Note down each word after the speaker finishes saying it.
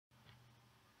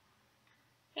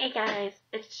Hey guys,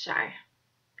 it's Shar,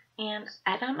 and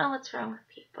I don't know what's wrong with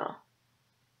people.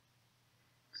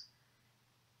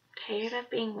 I'm tired of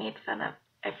being made fun of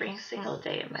every single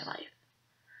day of my life.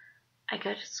 I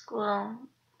go to school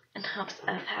in hopes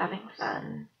of having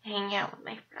fun, hanging out with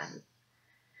my friends.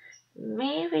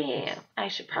 Maybe I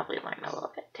should probably learn a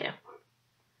little bit too.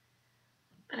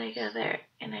 But I go there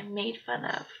and I'm made fun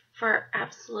of for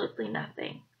absolutely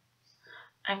nothing.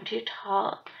 I'm too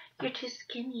tall, you're too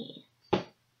skinny.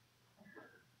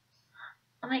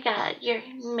 Oh my god, your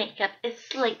makeup is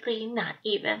slightly not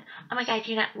even. Oh my god,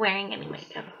 you're not wearing any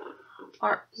makeup.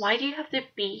 Or, why do you have to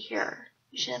be here?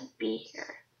 You shouldn't be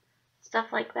here.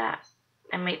 Stuff like that.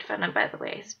 I'm made fun of by the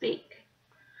way I speak.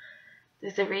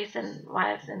 There's a reason why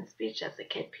I was in speech as a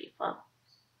kid, people.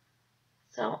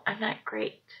 So, I'm not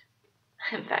great.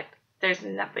 In fact, there's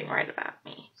nothing right about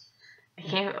me. I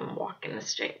can't even walk in a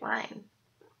straight line.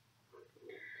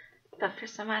 But for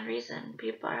some odd reason,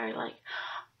 people are like,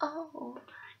 oh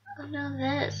no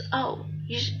this. Oh,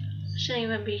 you shouldn't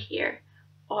even be here.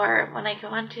 Or when I go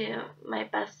onto my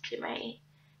bus to my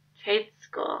trade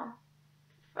school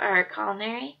for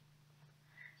culinary,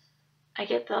 I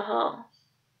get the whole,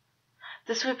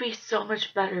 this would be so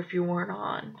much better if you weren't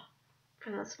on,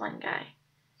 from this one guy.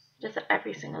 He does it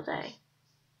every single day.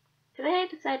 Today I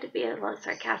decided to be a little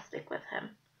sarcastic with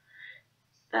him,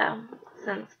 though,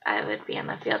 since I would be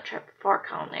on a field trip for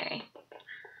culinary.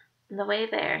 On the way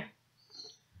there,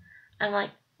 I'm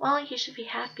like, well, you should be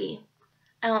happy.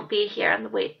 I won't be here on the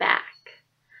way back.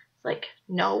 It's like,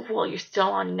 no, well, you're still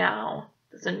on now.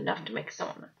 That's enough to make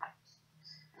someone.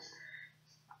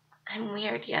 I'm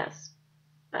weird, yes,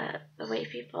 but the way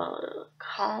people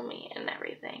call me and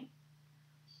everything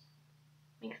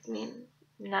makes me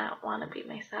not want to be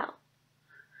myself.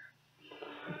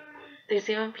 There's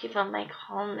even people in my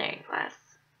culinary class,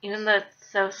 even though it's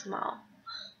so small,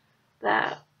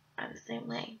 that are the same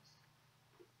way.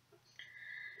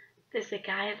 There's a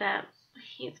guy that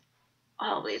he's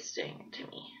always doing it to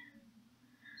me.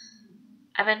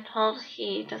 I've been told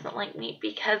he doesn't like me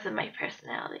because of my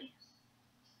personality.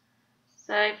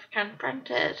 So I've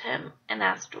confronted him and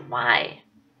asked why,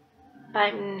 but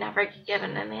I've never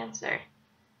given an answer.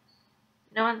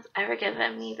 No one's ever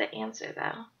given me the answer,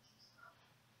 though.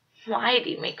 Why do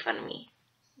you make fun of me?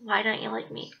 Why don't you like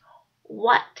me?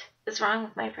 What is wrong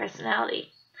with my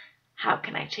personality? How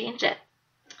can I change it?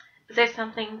 Is there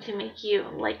something to make you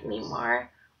like me more,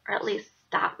 or at least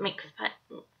stop making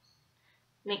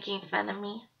fun of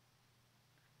me?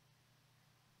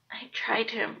 I try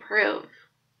to improve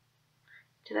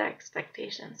to their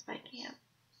expectations, but I can't.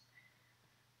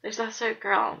 There's also a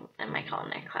girl in my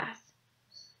culinary class.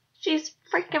 She's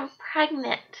freaking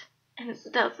pregnant and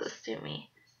does this to me.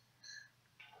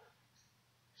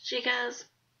 She goes,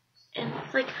 and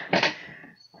it's like,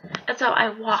 and so I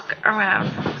walk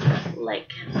around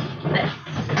like this.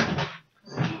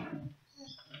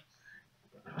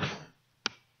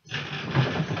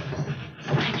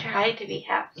 I try to be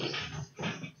happy.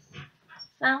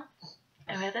 So,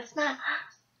 I wear this smile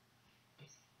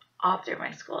all through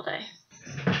my school day.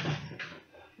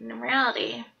 In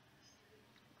reality,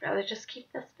 I'd rather just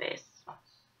keep this face.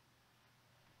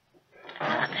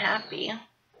 I'm not happy.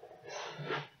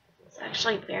 It's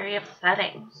actually very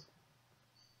upsetting.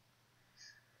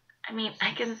 I mean,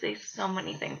 I can say so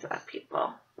many things about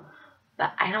people,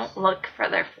 but I don't look for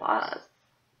their flaws.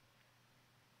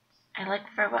 I look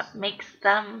for what makes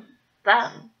them,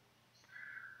 them.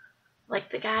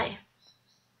 Like the guy.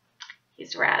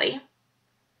 He's ratty.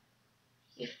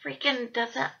 He freaking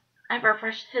doesn't ever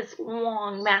brush his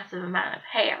long, massive amount of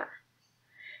hair.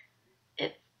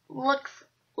 It looks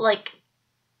like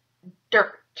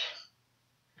dirt.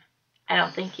 I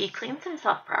don't think he cleans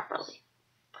himself properly.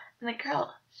 And the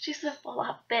girl, she's a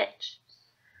full-out bitch.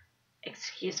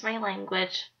 Excuse my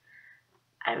language.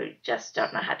 I just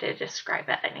don't know how to describe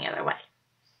it any other way.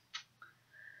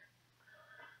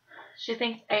 She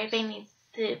thinks everything needs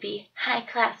to be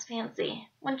high-class fancy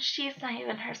when she's not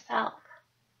even herself.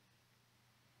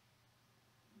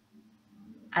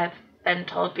 I've been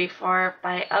told before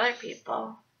by other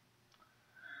people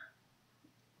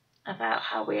about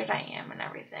how weird I am and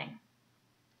everything.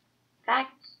 In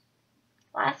fact,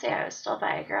 last year I was told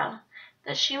by a girl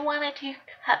that she wanted to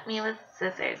cut me with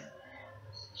scissors.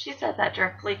 She said that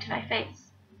directly to my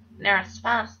face. In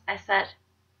response, I said,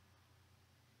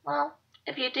 well,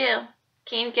 if you do,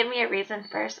 can you give me a reason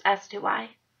first as to why?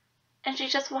 And she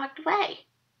just walked away.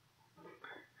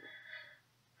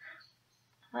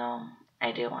 Well,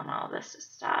 I do want all this to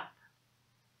stop.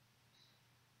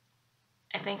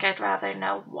 I think I'd rather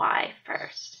know why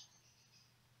first.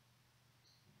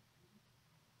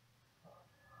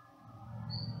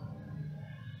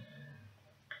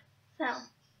 So,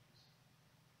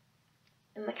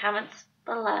 in the comments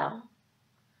below,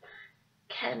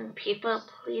 can people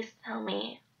please tell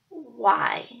me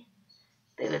why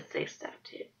they would say stuff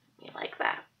to me like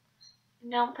that?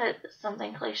 Don't put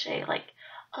something cliche like,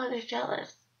 oh, they're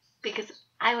jealous. Because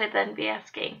I would then be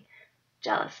asking,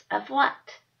 jealous of what?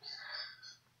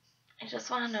 I just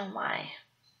want to know why.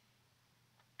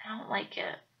 I don't like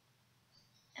it.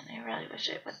 And I really wish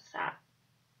it would stop.